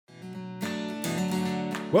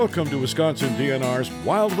Welcome to Wisconsin DNR's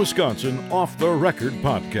Wild Wisconsin Off the Record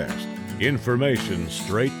podcast. Information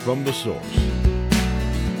straight from the source.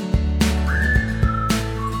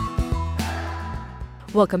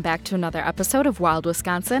 Welcome back to another episode of Wild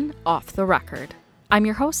Wisconsin Off the Record. I'm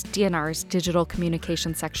your host, DNR's Digital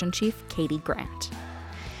Communications Section Chief, Katie Grant.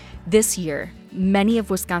 This year, many of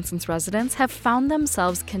Wisconsin's residents have found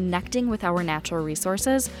themselves connecting with our natural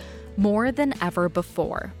resources more than ever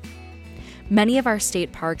before. Many of our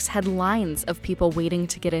state parks had lines of people waiting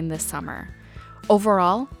to get in this summer.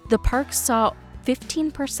 Overall, the parks saw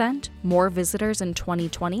 15% more visitors in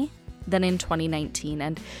 2020 than in 2019,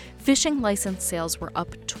 and fishing license sales were up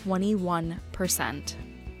 21%.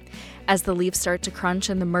 As the leaves start to crunch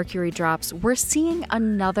and the mercury drops, we're seeing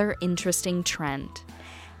another interesting trend.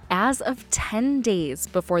 As of 10 days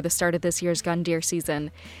before the start of this year's gun deer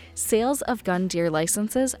season, sales of gun deer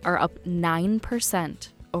licenses are up 9%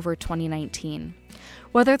 over 2019.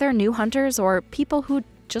 Whether they're new hunters or people who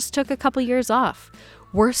just took a couple years off,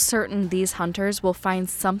 we're certain these hunters will find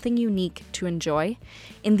something unique to enjoy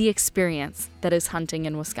in the experience that is hunting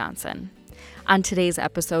in Wisconsin. On today's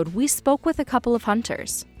episode, we spoke with a couple of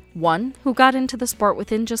hunters. One who got into the sport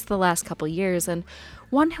within just the last couple years, and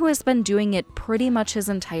one who has been doing it pretty much his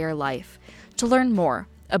entire life, to learn more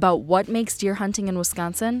about what makes deer hunting in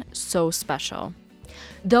Wisconsin so special.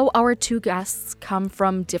 Though our two guests come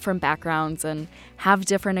from different backgrounds and have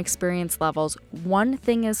different experience levels, one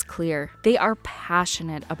thing is clear: they are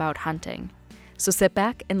passionate about hunting. So sit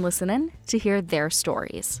back and listen in to hear their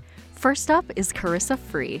stories. First up is Carissa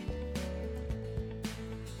Free.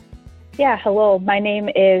 Yeah, hello. My name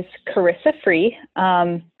is Carissa Free.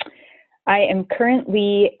 I am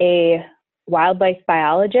currently a wildlife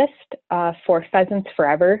biologist for Pheasants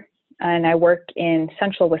Forever, and I work in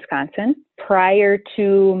central Wisconsin. Prior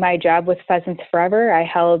to my job with Pheasants Forever, I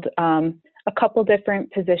held a couple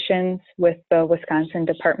different positions with the Wisconsin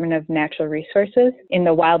Department of Natural Resources in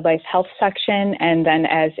the wildlife health section, and then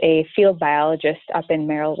as a field biologist up in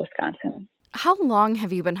Merrill, Wisconsin. How long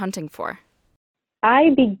have you been hunting for? I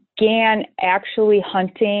began actually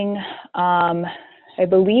hunting, I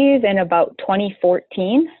believe, in about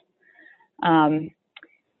 2014.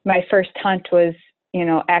 My first hunt was,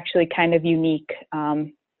 actually kind of unique.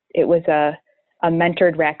 It was a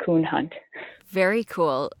mentored raccoon hunt. Very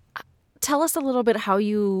cool. Tell us a little bit how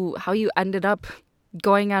you ended up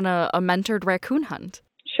going on a mentored raccoon hunt.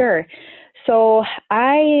 Sure. So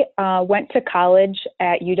I went to college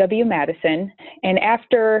at UW-Madison, and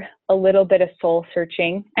after a little bit of soul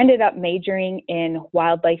searching, ended up majoring in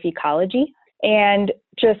wildlife ecology, and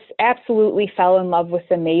just absolutely fell in love with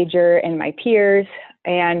the major and my peers.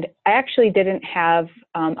 And I actually didn't have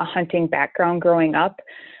a hunting background growing up.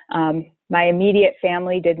 My immediate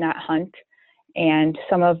family did not hunt, and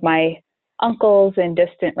some of my uncles and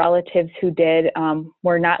distant relatives who did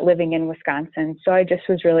were not living in Wisconsin. So I just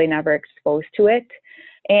was really never exposed to it.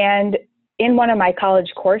 And in one of my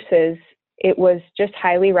college courses, it was just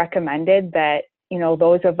highly recommended that,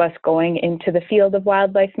 those of us going into the field of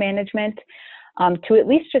wildlife management to at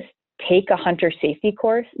least just take a hunter safety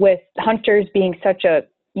course, with hunters being such a,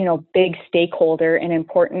 big stakeholder and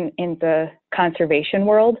important in the conservation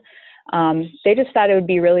world. They just thought it would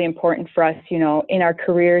be really important for us, in our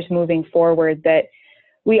careers moving forward, that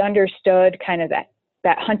we understood kind of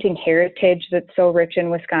that hunting heritage that's so rich in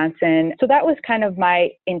Wisconsin. So that was kind of my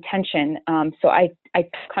intention. So I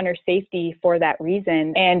took hunter safety for that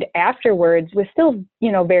reason. And afterwards was still,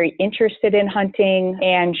 very interested in hunting.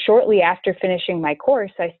 And shortly after finishing my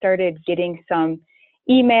course, I started getting some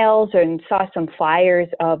emails and saw some flyers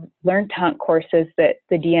of Learn to Hunt courses that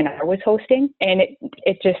the DNR was hosting. And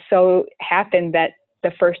it just so happened that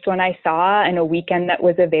the first one I saw in a weekend that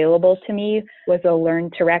was available to me was a Learn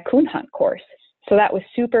to Raccoon Hunt course. So that was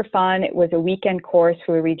super fun. It was a weekend course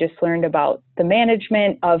where we just learned about the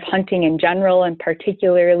management of hunting in general, and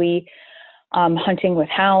particularly hunting with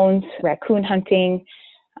hounds, raccoon hunting.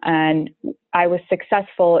 And I was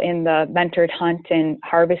successful in the mentored hunt and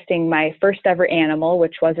harvesting my first ever animal,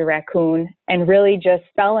 which was a raccoon, and really just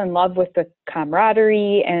fell in love with the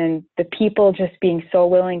camaraderie and the people just being so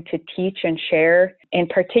willing to teach and share, and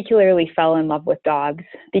particularly fell in love with dogs.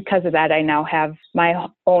 Because of that, I now have my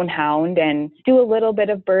own hound and do a little bit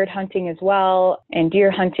of bird hunting as well, and deer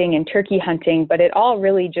hunting and turkey hunting, but it all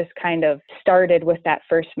really just kind of started with that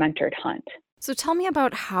first mentored hunt. So tell me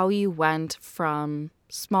about how you went from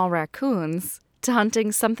small raccoons to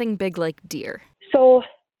hunting something big like deer. So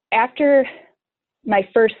after my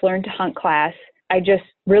first Learn to Hunt class, I just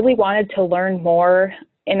really wanted to learn more.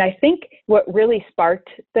 And I think what really sparked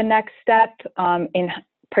the next step in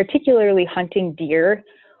particularly hunting deer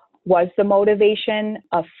was the motivation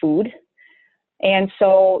of food. And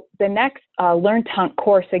so the next Learn to Hunt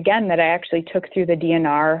course, again, that I actually took through the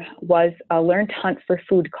DNR was a Learn to Hunt for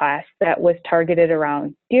Food class that was targeted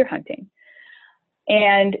around deer hunting.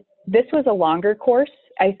 And this was a longer course.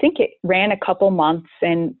 I think it ran a couple months,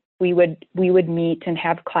 and we would meet and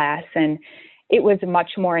have class, and it was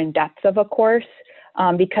much more in depth of a course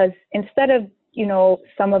because instead of,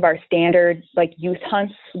 some of our standard like youth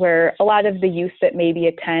hunts where a lot of the youth that maybe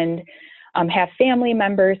attend have family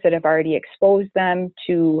members that have already exposed them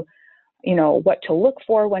to, what to look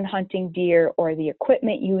for when hunting deer, or the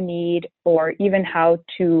equipment you need, or even how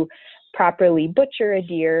to properly butcher a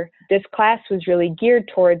deer. This class was really geared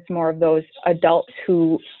towards more of those adults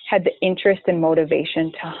who had the interest and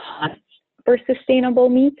motivation to hunt for sustainable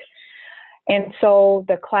meat. And so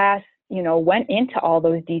the class, went into all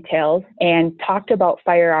those details and talked about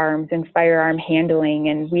firearms and firearm handling.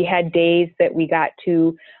 And we had days that we got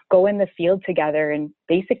to go in the field together and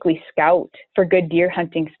basically scout for good deer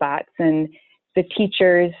hunting spots. And the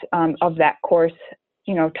teachers of that course,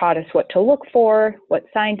 taught us what to look for, what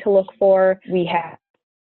sign to look for. We had a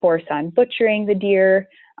course on butchering the deer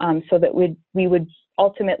so that we would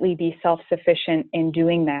ultimately be self-sufficient in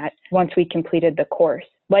doing that once we completed the course.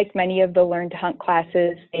 Like many of the Learn to Hunt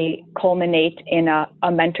classes, they culminate in a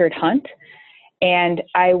mentored hunt. And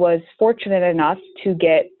I was fortunate enough to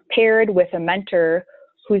get paired with a mentor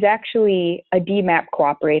who's actually a DMAP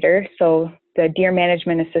cooperator, so the Deer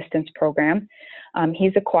Management Assistance Program.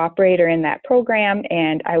 He's a cooperator in that program,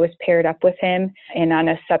 and I was paired up with him. And on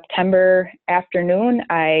a September afternoon,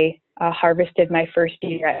 I harvested my first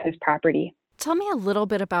deer at his property. Tell me a little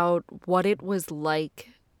bit about what it was like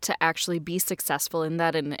to actually be successful in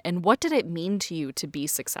that, and what did it mean to you to be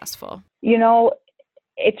successful?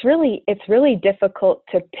 It's really difficult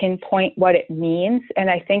to pinpoint what it means. And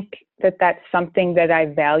I think that that's something that I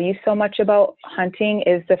value so much about hunting,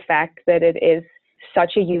 is the fact that it is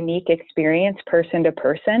such a unique experience person to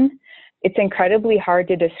person. It's incredibly hard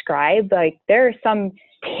to describe. Like, there are some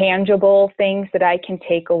tangible things that I can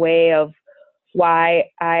take away of why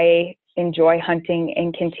I enjoy hunting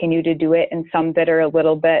and continue to do it, and some that are a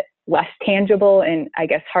little bit less tangible and I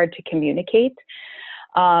guess hard to communicate.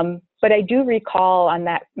 But I do recall on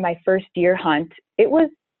my first deer hunt, it was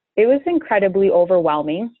incredibly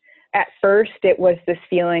overwhelming. At first, it was this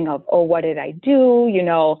feeling of, oh, what did I do?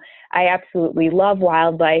 I absolutely love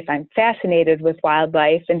wildlife. I'm fascinated with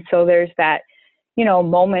wildlife. And so there's that,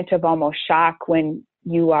 moment of almost shock when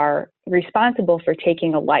you are responsible for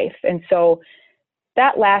taking a life. And so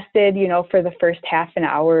that lasted, for the first half an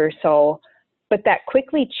hour or so, but that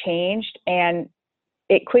quickly changed, and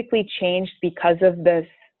it quickly changed because of the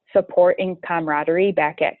support and camaraderie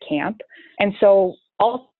back at camp. And so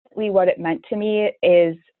ultimately what it meant to me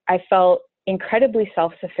is I felt incredibly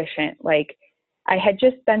self-sufficient. Like, I had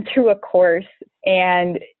just been through a course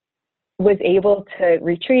and was able to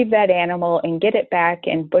retrieve that animal and get it back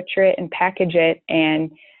and butcher it and package it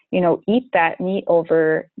and, eat that meat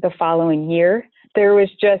over the following year. There was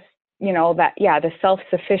just, the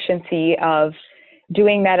self-sufficiency of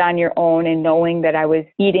doing that on your own and knowing that I was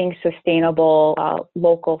eating sustainable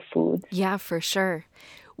local foods. Yeah, for sure.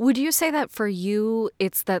 Would you say that for you,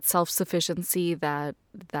 it's that self-sufficiency, that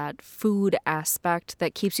food aspect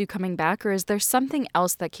that keeps you coming back, or is there something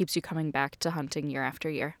else that keeps you coming back to hunting year after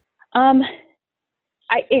year?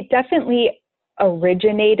 It definitely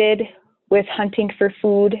originated with hunting for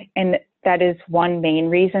food, and that is one main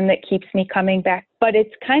reason that keeps me coming back. But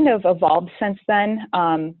it's kind of evolved since then.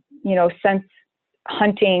 Since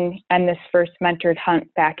hunting and this first mentored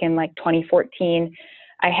hunt back in 2014,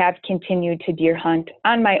 I have continued to deer hunt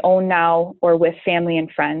on my own now, or with family and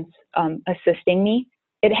friends assisting me.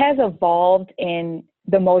 It has evolved in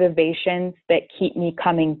the motivations that keep me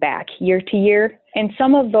coming back year to year. And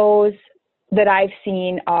some of those that I've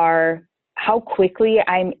seen are how quickly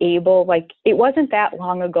I'm able, it wasn't that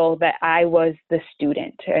long ago that I was the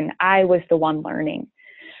student and I was the one learning.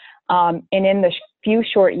 And in the few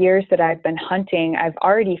short years that I've been hunting, I've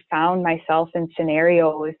already found myself in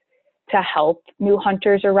scenarios to help new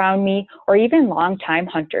hunters around me, or even longtime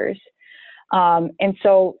hunters. And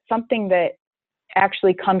so something that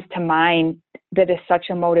actually comes to mind that is such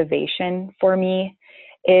a motivation for me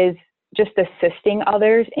is just assisting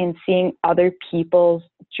others and seeing other people's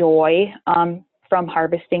joy from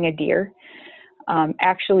harvesting a deer.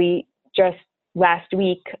 Actually, just last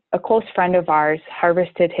week, a close friend of ours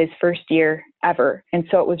harvested his first deer ever. And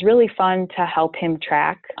so it was really fun to help him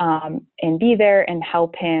track and be there and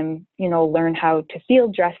help him, learn how to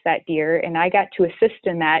field dress that deer. And I got to assist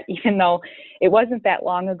in that, even though it wasn't that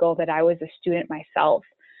long ago that I was a student myself.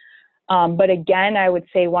 But again, I would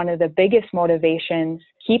say one of the biggest motivations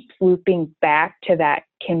keeps looping back to that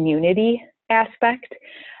community aspect.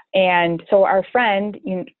 And so our friend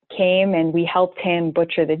came and we helped him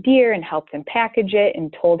butcher the deer and helped him package it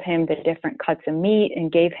and told him the different cuts of meat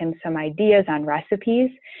and gave him some ideas on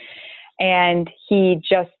recipes. And he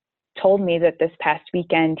just told me that this past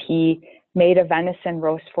weekend he made a venison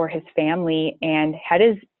roast for his family and had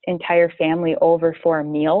his entire family over for a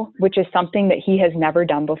meal, which is something that he has never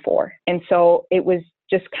done before. And so it was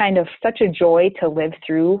just kind of such a joy to live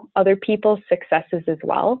through other people's successes as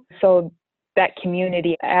well. So that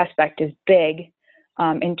community aspect is big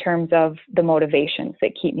in terms of the motivations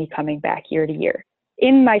that keep me coming back year to year.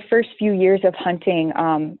 In my first few years of hunting,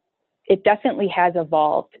 it definitely has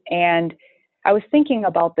evolved. And I was thinking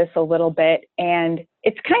about this a little bit, and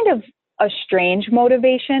it's kind of a strange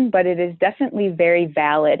motivation, but it is definitely very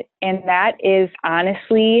valid. And that is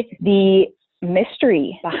honestly the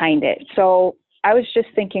mystery behind it. So I was just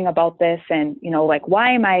thinking about this and, like,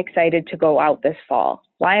 why am I excited to go out this fall?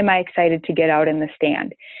 Why am I excited to get out in the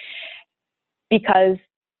stand? Because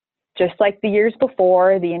just like the years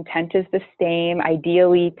before, the intent is the same,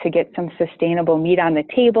 ideally to get some sustainable meat on the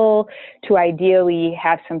table, to ideally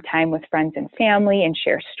have some time with friends and family and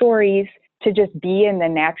share stories, to just be in the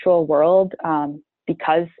natural world.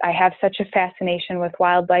 Because I have such a fascination with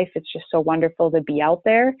wildlife, it's just so wonderful to be out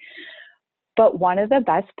there. But one of the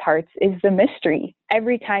best parts is the mystery.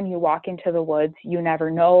 Every time you walk into the woods, you never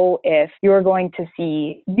know if you're going to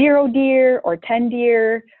see 0 deer or 10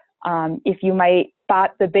 deer, if you might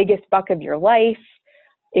spot the biggest buck of your life,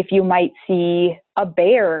 if you might see a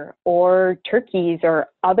bear or turkeys or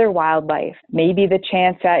other wildlife, maybe the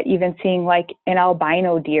chance at even seeing like an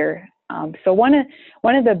albino deer. So one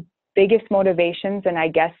of the biggest motivations, and I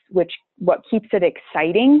guess what keeps it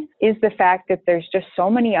exciting, is the fact that there's just so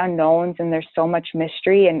many unknowns and there's so much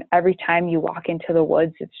mystery, and every time you walk into the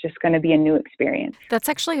woods, it's just going to be a new experience. That's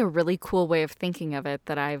actually a really cool way of thinking of it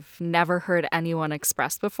that I've never heard anyone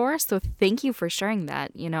express before. So thank you for sharing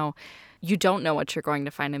that. You don't know what you're going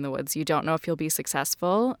to find in the woods. You don't know if you'll be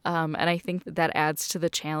successful. And I think that adds to the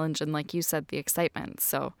challenge and, like you said, the excitement.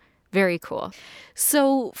 So very cool.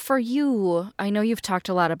 So for you, I know you've talked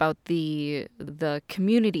a lot about the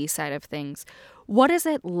community side of things. What is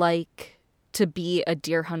it like to be a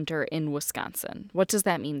deer hunter in Wisconsin? What does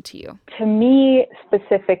that mean to you? To me,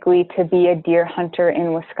 specifically, to be a deer hunter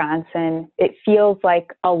in Wisconsin, it feels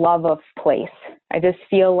like a love of place. I just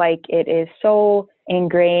feel like it is so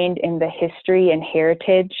ingrained in the history and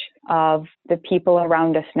heritage of the people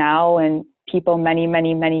around us now and people many,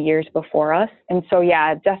 many, many years before us. And so,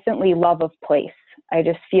 yeah, definitely love of place. I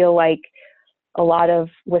just feel like a lot of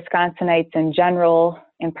Wisconsinites in general,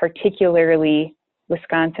 and particularly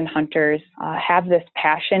Wisconsin hunters, have this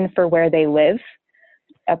passion for where they live,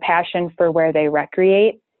 a passion for where they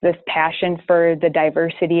recreate, this passion for the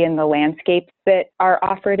diversity in the landscapes that are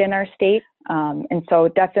offered in our state. And so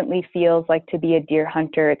it definitely feels like to be a deer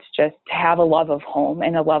hunter, it's just to have a love of home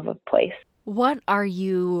and a love of place. What are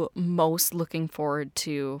you most looking forward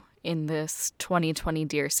to in this 2020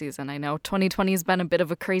 deer season? I know 2020 has been a bit of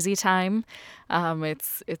a crazy time.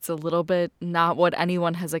 It's a little bit not what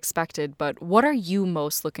anyone has expected, but what are you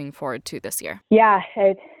most looking forward to this year? Yeah,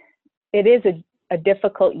 it is a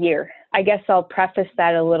difficult year. I guess I'll preface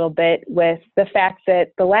that a little bit with the fact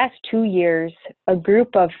that the last 2 years, a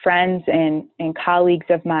group of friends and colleagues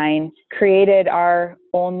of mine created our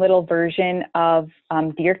own little version of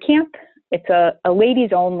deer camp. It's a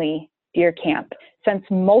ladies-only deer camp. Since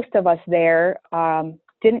most of us there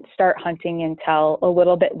didn't start hunting until a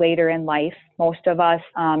little bit later in life, most of us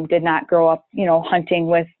did not grow up, hunting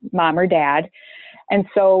with mom or dad. And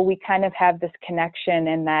so we kind of have this connection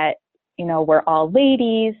in that, we're all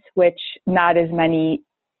ladies, which not as many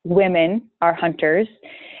women are hunters,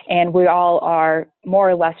 and we all are more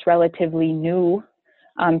or less relatively new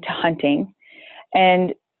to hunting.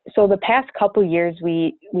 And so the past couple years,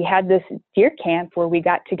 we had this deer camp where we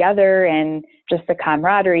got together and just the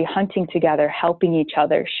camaraderie, hunting together, helping each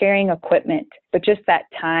other, sharing equipment. But just that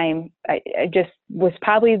time, I just was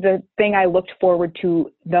probably the thing I looked forward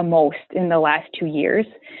to the most in the last 2 years.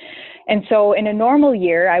 And so in a normal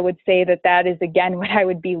year, I would say that is, again, what I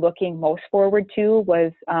would be looking most forward to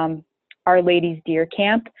was our ladies' deer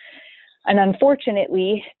camp. And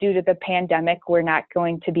unfortunately, due to the pandemic, we're not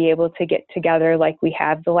going to be able to get together like we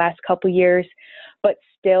have the last couple years. But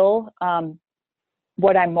still,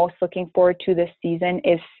 what I'm most looking forward to this season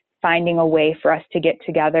is finding a way for us to get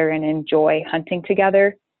together and enjoy hunting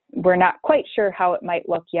together. We're not quite sure how it might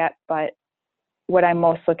look yet, but what I'm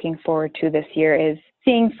most looking forward to this year is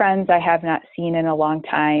seeing friends I have not seen in a long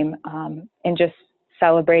time, and just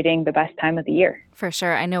celebrating the best time of the year. For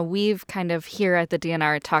sure. I know we've kind of here at the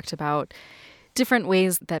DNR talked about different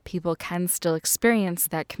ways that people can still experience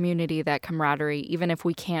that community, that camaraderie, even if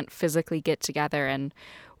we can't physically get together. And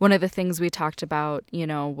one of the things we talked about,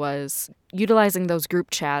 was utilizing those group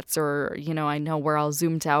chats or, I know we're all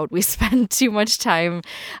zoomed out. We spend too much time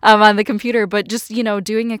on the computer, but just,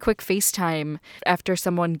 doing a quick FaceTime after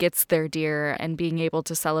someone gets their deer and being able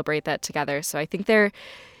to celebrate that together. So I think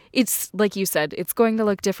it's like you said, it's going to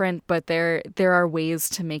look different, but there are ways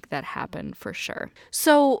to make that happen for sure.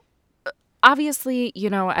 So obviously,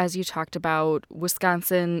 as you talked about,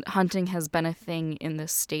 Wisconsin hunting has been a thing in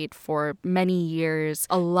this state for many years.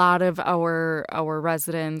 A lot of our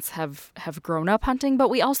residents have grown up hunting, but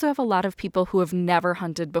we also have a lot of people who have never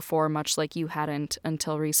hunted before, much like you hadn't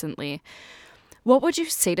until recently. What would you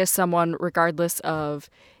say to someone, regardless of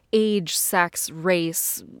age, sex,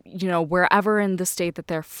 race, wherever in the state that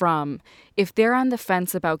they're from, if they're on the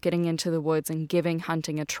fence about getting into the woods and giving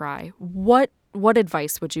hunting a try, what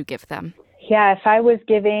advice would you give them? Yeah, if I was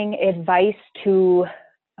giving advice to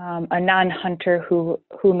a non-hunter who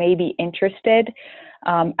may be interested,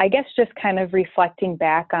 I guess just kind of reflecting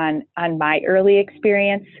back on my early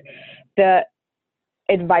experience, the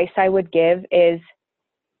advice I would give is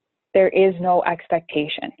there is no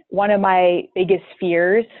expectation. One of my biggest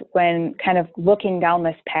fears when kind of looking down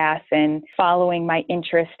this path and following my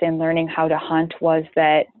interest in learning how to hunt was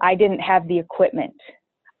that I didn't have the equipment.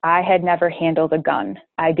 I had never handled a gun.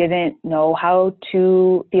 I didn't know how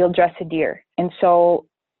to field dress a deer. And so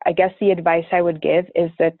I guess the advice I would give is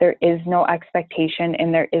that there is no expectation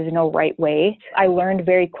and there is no right way. I learned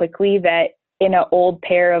very quickly that in an old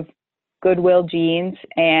pair of Goodwill jeans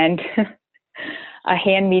and a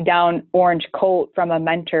hand-me-down orange coat from a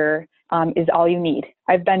mentor is all you need.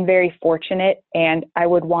 I've been very fortunate, and I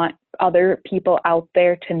would want other people out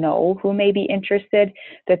there to know who may be interested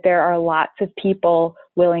that there are lots of people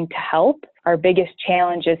willing to help. Our biggest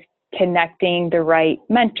challenge is connecting the right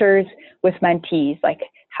mentors with mentees. Like,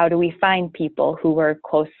 how do we find people who are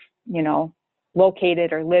close,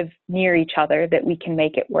 located or live near each other that we can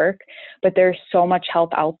make it work? But there's so much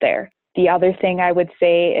help out there. The other thing I would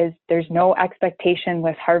say is there's no expectation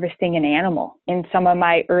with harvesting an animal. In some of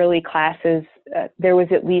my early classes, there was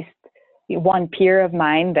at least one peer of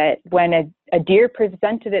mine that when a deer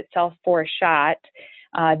presented itself for a shot,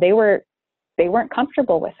 they weren't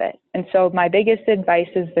comfortable with it. And so my biggest advice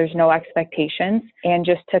is there's no expectations, and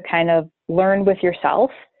just to kind of learn with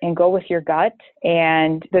yourself and go with your gut,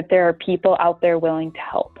 and that there are people out there willing to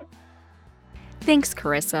help. Thanks,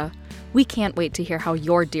 Carissa. We can't wait to hear how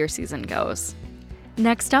your deer season goes.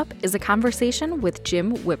 Next up is a conversation with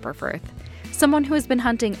Jim Whipperfirth, someone who has been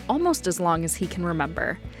hunting almost as long as he can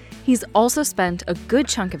remember. He's also spent a good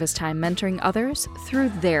chunk of his time mentoring others through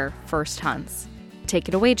their first hunts. Take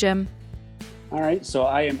it away, Jim. All right, so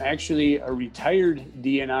I am actually a retired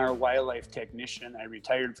DNR wildlife technician. I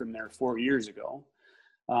retired from there 4 years ago.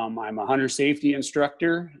 I'm a hunter safety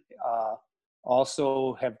instructor.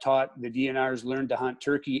 Also have taught the DNRs Learn to Hunt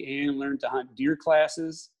Turkey and Learn to Hunt Deer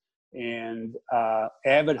classes. And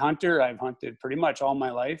avid hunter, I've hunted pretty much all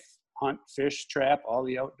my life. Hunt, fish, trap, all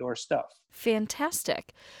the outdoor stuff.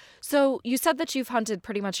 Fantastic. So you said that you've hunted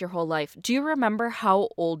pretty much your whole life. Do you remember how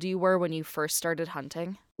old you were when you first started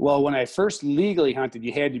hunting? Well, when I first legally hunted,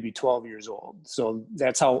 you had to be 12 years old. So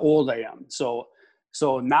that's how old I am. So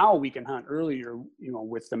now we can hunt earlier,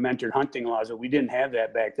 with the mentored hunting laws, but we didn't have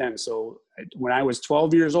that back then. So when I was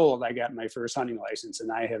 12 years old, I got my first hunting license,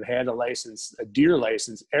 and I have had a deer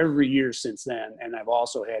license every year since then. And I've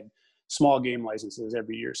also had small game licenses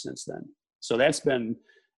every year since then. So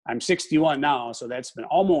I'm 61 now, so that's been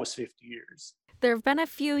almost 50 years. There have been a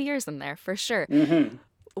few years in there, for sure. Mm-hmm.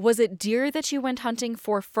 Was it deer that you went hunting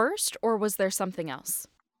for first, or was there something else?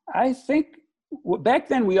 I think back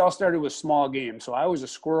then we all started with small game. So I was a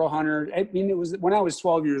squirrel hunter. I mean, it was when I was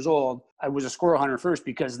 12 years old, I was a squirrel hunter first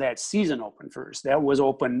because that season opened first. That was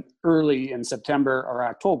open early in September or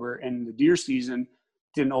October, and the deer season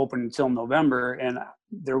didn't open until November. And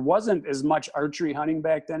there wasn't as much archery hunting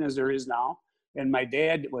back then as there is now. And my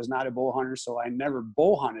dad was not a bow hunter, so I never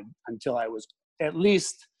bow hunted until I was at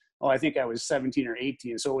least, I think I was 17 or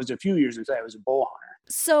 18. So it was a few years until I was a bow hunter.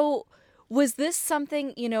 So was this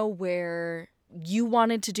something, where you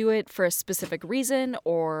wanted to do it for a specific reason,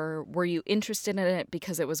 or were you interested in it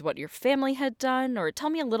because it was what your family had done? Or tell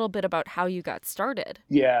me a little bit about how you got started.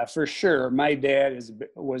 Yeah, for sure. My dad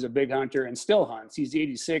was a big hunter and still hunts. He's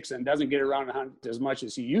 86 and doesn't get around to hunt as much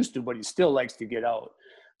as he used to, but he still likes to get out.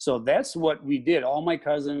 So that's what we did. All my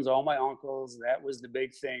cousins, all my uncles, that was the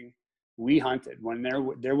big thing. We hunted when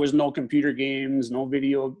there was no computer games, no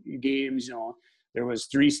video games, There was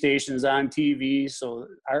 3 stations on TV. So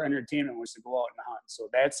our entertainment was to go out and hunt. So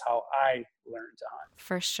that's how I learned to hunt.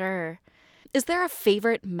 For sure. Is there a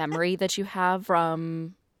favorite memory that you have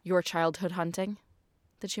from your childhood hunting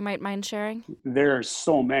that you might mind sharing? There are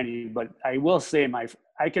so many, but I will say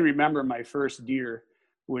I can remember my first deer,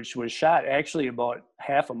 which was shot actually about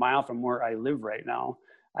half a mile from where I live right now.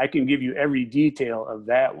 I can give you every detail of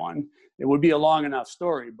that one. It would be a long enough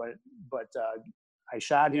story, but I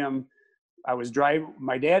shot him. I was driving.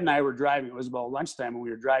 My dad and I were driving. It was about lunchtime, and we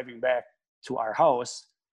were driving back to our house.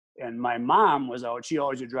 And my mom was out. She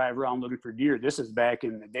always would drive around looking for deer. This is back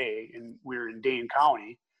in the day, and we were in Dane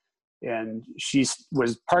County. And she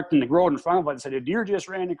was parked in the road in front of us and said, a deer just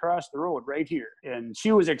ran across the road right here. And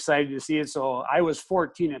she was excited to see it. So I was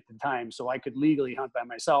 14 at the time, so I could legally hunt by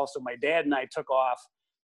myself. So my dad and I took off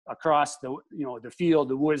across the field,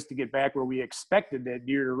 the woods, to get back where we expected that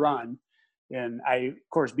deer to run. And I, of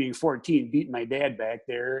course, being 14, beat my dad back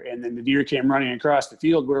there. And then the deer came running across the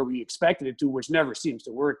field where we expected it to, which never seems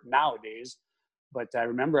to work nowadays. But I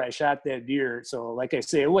remember I shot that deer. So like I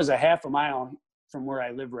say, it was a half a mile from where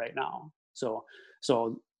I live right now. So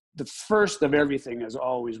the first of everything is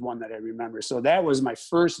always one that I remember. So that was my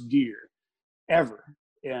first deer ever.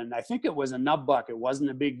 And I think it was a nub buck. It wasn't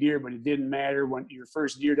a big deer, but it didn't matter. When your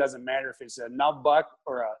first deer, doesn't matter if it's a nub buck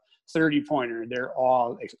or a 30 pointer, they're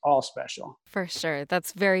all special. For sure.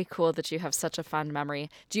 That's very cool that you have such a fond memory.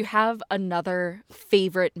 Do you have another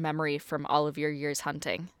favorite memory from all of your years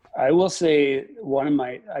hunting? I will say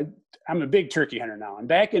I'm a big turkey hunter now. And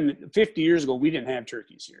back in 50 years ago, we didn't have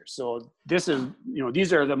turkeys here. So this is,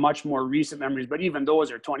 these are the much more recent memories, but even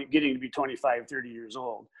those are getting to be 25, 30 years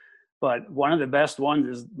old. But one of the best ones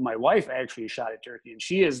is my wife actually shot a turkey, and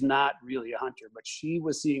she is not really a hunter, but she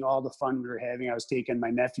was seeing all the fun we were having. I was taking my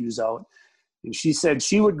nephews out, and she said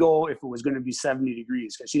she would go if it was going to be 70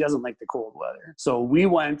 degrees because she doesn't like the cold weather. So we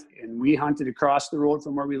went and we hunted across the road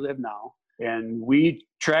from where we live now. And we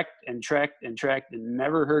trekked and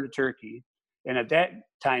never heard a turkey. And at that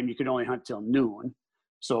time, you could only hunt till noon.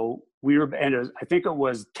 So I think it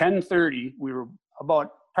was 10:30. We were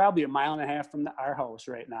about probably a mile and a half from our house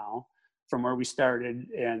right now, from where we started.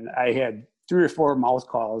 And I had 3 or 4 mouth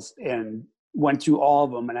calls and went through all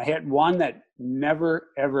of them. And I had one that never,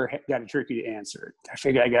 ever got a turkey to answer. I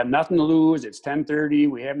figured I got nothing to lose. It's 10:30.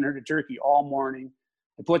 We haven't heard a turkey all morning.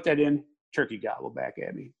 I put that in, turkey gobbled back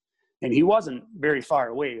at me. And he wasn't very far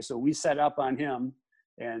away. So we set up on him,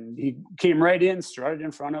 and he came right in, strutted in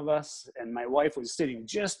front of us. And my wife was sitting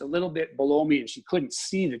just a little bit below me, and she couldn't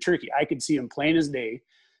see the turkey. I could see him plain as day,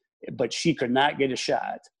 but she could not get a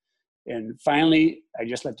shot. And finally, I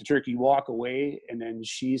just let the turkey walk away. And then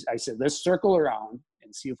I said, let's circle around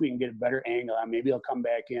and see if we can get a better angle. Maybe he'll come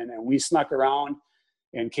back in. And we snuck around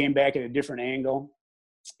and came back at a different angle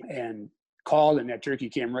and called, and that turkey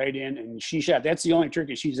came right in, and she shot. That's the only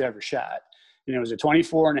turkey she's ever shot. And it was a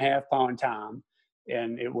 24.5 pound tom.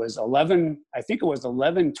 And it was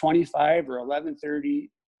 11:25 or 11:30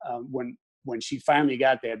 when she finally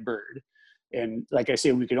got that bird. And like I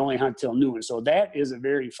say, we could only hunt till noon. So that is a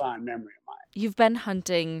very fond memory of mine. You've been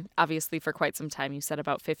hunting, obviously, for quite some time. You said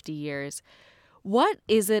about 50 years. What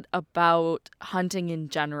is it about hunting in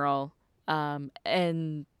general, and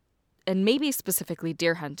maybe specifically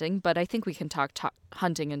deer hunting, but I think we can talk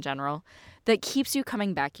hunting in general, that keeps you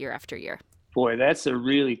coming back year after year? Boy, that's a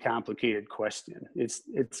really complicated question.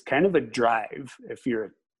 It's kind of a drive. If you're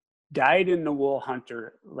a dyed-in-the-wool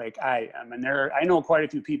hunter like I am, and I know quite a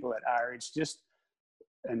few people that are, it's just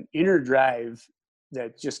an inner drive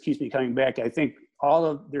that just keeps me coming back. I think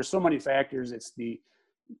there's so many factors. It's the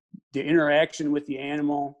interaction with the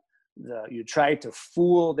animal. You try to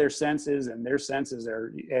fool their senses, and their senses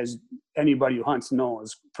are, as anybody who hunts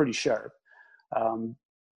knows, pretty sharp.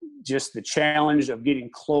 Just the challenge of getting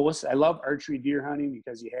close. I love archery deer hunting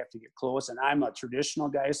because you have to get close, and I'm a traditional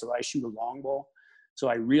guy, so I shoot a longbow, so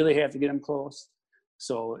I really have to get them close.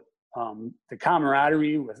 So the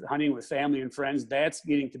camaraderie with hunting with family and friends, that's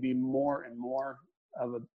getting to be more and more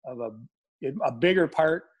of a bigger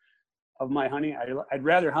part of my hunting. I'd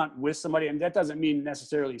rather hunt with somebody, and that doesn't mean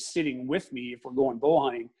necessarily sitting with me if we're going bow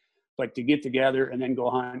hunting, but to get together and then go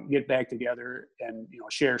hunt, get back together, and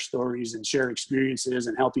share stories and share experiences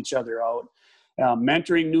and help each other out.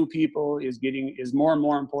 Mentoring new people is more and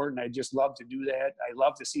more important. I just love to do that. I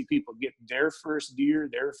love to see people get their first deer,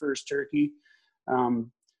 their first turkey.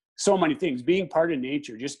 So many things. Being part of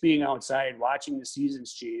nature, just being outside, watching the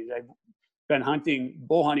seasons change. I've been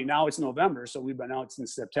bow hunting. Now it's November, so we've been out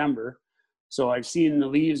since September. So I've seen the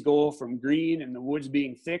leaves go from green and the woods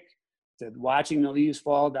being thick to watching the leaves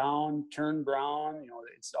fall down, turn brown.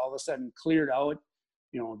 It's all of a sudden cleared out.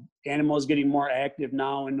 animals getting more active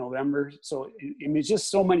now in November. So I mean, it's just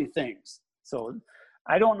so many things. So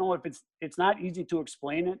I don't know if it's not easy to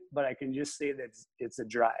explain it, but I can just say that it's a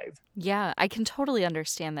drive. Yeah, I can totally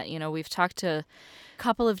understand that. We've talked to a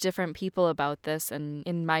couple of different people about this, and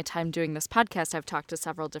in my time doing this podcast, I've talked to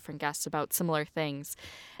several different guests about similar things.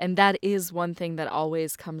 And that is one thing that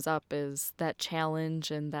always comes up, is that challenge,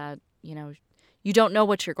 and that, you don't know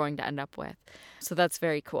what you're going to end up with. So that's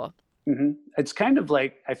very cool. Mm-hmm. It's kind of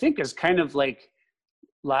like, I think it's kind of like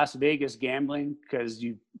Las Vegas gambling, because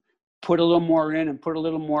you put a little more in and put a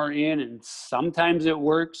little more in, and sometimes it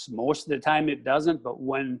works. Most of the time it doesn't. But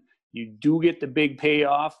when you do get the big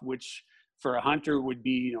payoff, which for a hunter would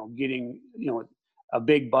be, getting, a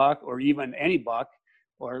big buck, or even any buck,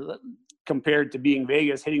 or compared to being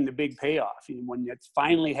Vegas, hitting the big payoff. And when it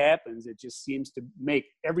finally happens, it just seems to make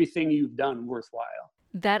everything you've done worthwhile.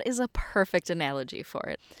 That is a perfect analogy for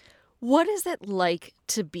it. What is it like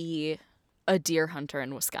to be a deer hunter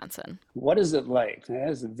in Wisconsin? What is it like? That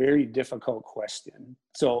is a very difficult question.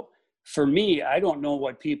 So for me, I don't know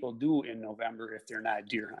what people do in November if they're not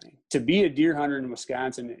deer hunting. To be a deer hunter in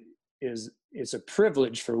Wisconsin it's a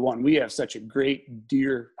privilege. For one, we have such a great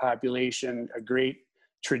deer population, a great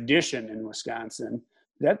tradition in Wisconsin,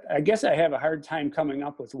 that I guess I have a hard time coming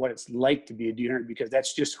up with what it's like to be a deer hunter, because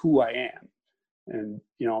that's just who I am. And,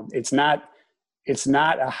 it's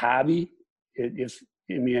not a hobby.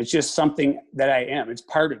 It's just something that I am. It's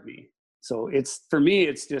part of me. So for me,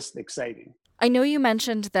 it's just exciting. I know you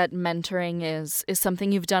mentioned that mentoring is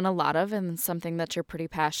something you've done a lot of, and something that you're pretty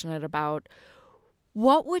passionate about.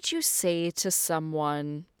 What would you say to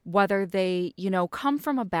someone, whether they, come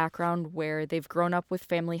from a background where they've grown up with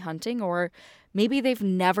family hunting, or maybe they've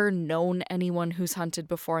never known anyone who's hunted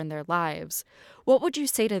before in their lives? What would you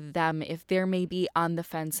say to them if they're maybe on the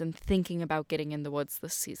fence and thinking about getting in the woods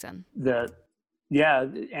this season?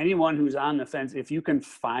 Anyone who's on the fence, if you can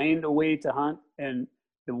find a way to hunt, and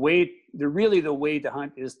the way to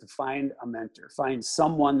hunt is to find a mentor, find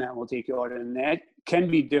someone that will take you out. And that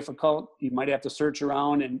can be difficult. You might have to search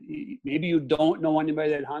around, and maybe you don't know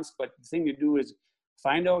anybody that hunts, but the thing to do is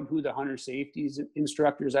find out who the hunter safety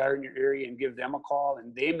instructors are in your area and give them a call.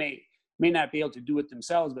 And they may not be able to do it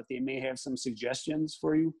themselves, but they may have some suggestions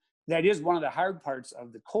for you. That is one of the hard parts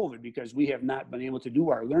of the COVID, because we have not been able to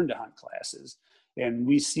do our learn to hunt classes. And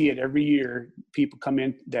we see it every year. People come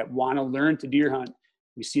in that want to learn to deer hunt.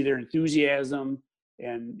 We see their enthusiasm,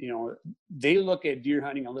 and they look at deer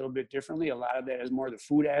hunting a little bit differently. A lot of that is more the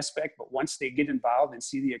food aspect, but once they get involved and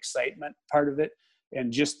see the excitement part of it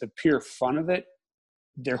and just the pure fun of it,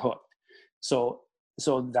 they're hooked. So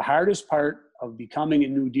the hardest part of becoming a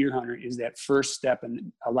new deer hunter is that first step,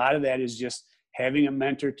 and a lot of that is just having a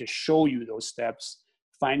mentor to show you those steps,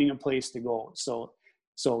 finding a place to go. So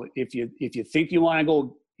if you think you want to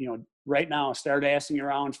go, right now, start asking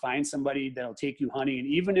around, find somebody that'll take you hunting. And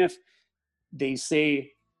even if they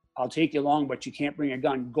say, I'll take you along, but you can't bring a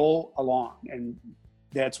gun, go along. And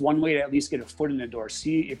that's one way to at least get a foot in the door.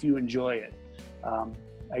 See if you enjoy it.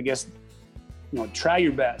 I guess, try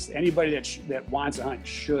your best. Anybody that wants to hunt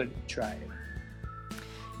should try it.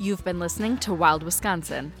 You've been listening to Wild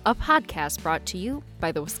Wisconsin, a podcast brought to you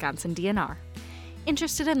by the Wisconsin DNR.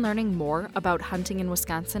 Interested in learning more about hunting in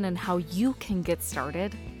Wisconsin and how you can get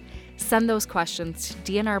started? Send those questions to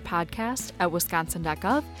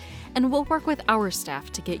dnrpodcast@wisconsin.gov, and we'll work with our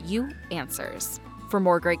staff to get you answers. For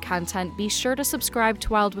more great content, be sure to subscribe to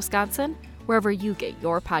Wild Wisconsin wherever you get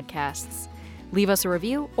your podcasts. Leave us a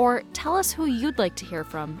review or tell us who you'd like to hear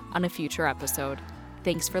from on a future episode.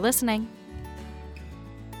 Thanks for listening.